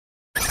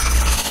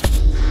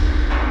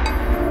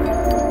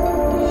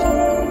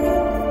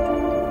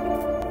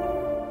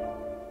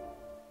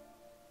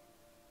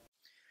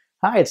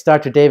Hi, it's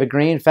Dr. David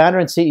Green, founder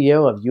and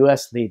CEO of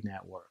US Lead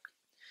Network.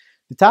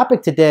 The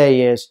topic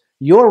today is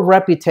your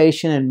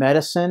reputation in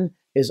medicine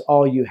is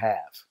all you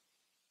have.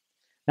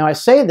 Now, I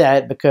say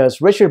that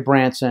because Richard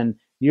Branson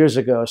years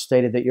ago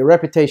stated that your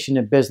reputation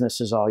in business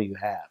is all you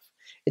have.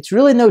 It's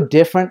really no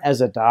different as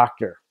a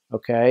doctor,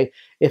 okay?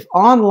 If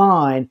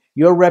online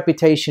your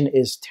reputation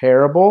is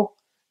terrible,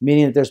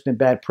 meaning that there's been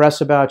bad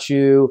press about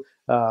you,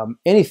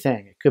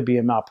 anything, it could be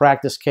a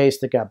malpractice case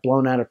that got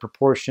blown out of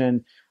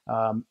proportion,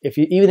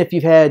 even if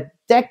you've had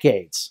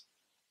decades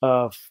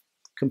of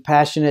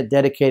compassionate,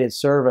 dedicated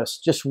service,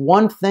 just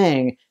one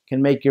thing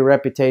can make your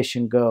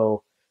reputation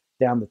go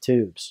down the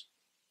tubes.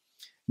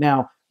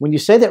 Now, when you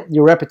say that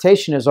your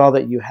reputation is all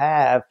that you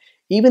have,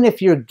 even if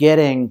you're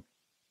getting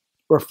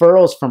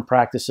referrals from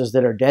practices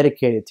that are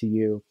dedicated to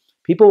you,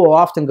 people will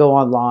often go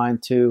online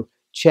to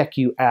check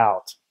you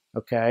out,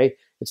 okay?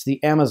 It's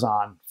the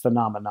Amazon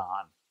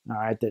phenomenon, all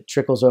right, that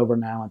trickles over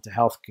now into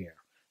healthcare.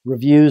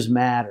 Reviews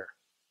matter.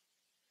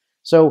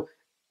 So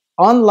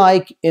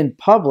unlike in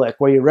public,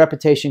 where your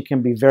reputation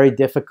can be very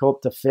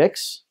difficult to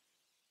fix,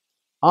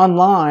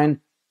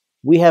 online,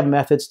 we have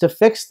methods to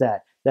fix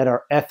that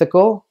are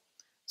ethical,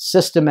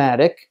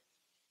 systematic,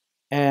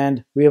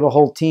 and we have a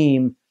whole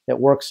team that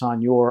works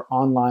on your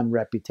online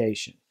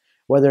reputation.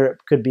 Whether it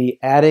could be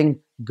adding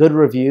good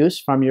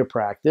reviews from your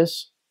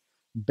practice,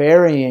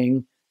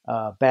 burying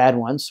bad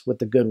ones with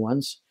the good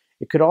ones.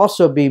 It could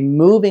also be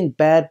moving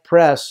bad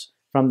press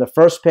from the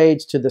first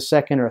page to the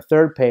second or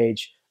third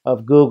page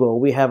of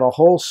Google. We have a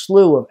whole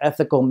slew of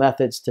ethical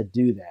methods to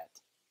do that.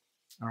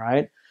 All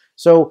right.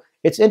 So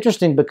it's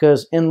interesting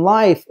because in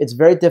life, it's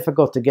very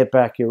difficult to get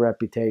back your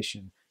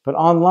reputation. But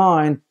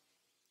online,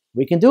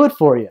 we can do it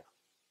for you.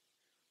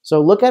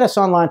 So look at us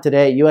online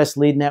today at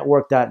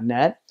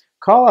usleadnetwork.net.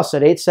 Call us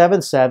at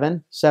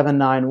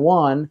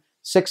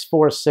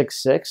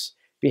 877-791-6466.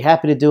 Be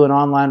happy to do an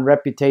online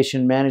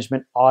reputation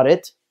management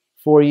audit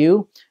for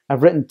you.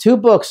 I've written 2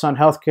 books on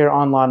healthcare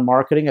online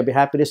marketing. I'd be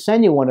happy to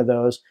send you one of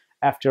those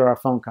after our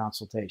phone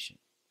consultation.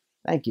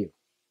 Thank you.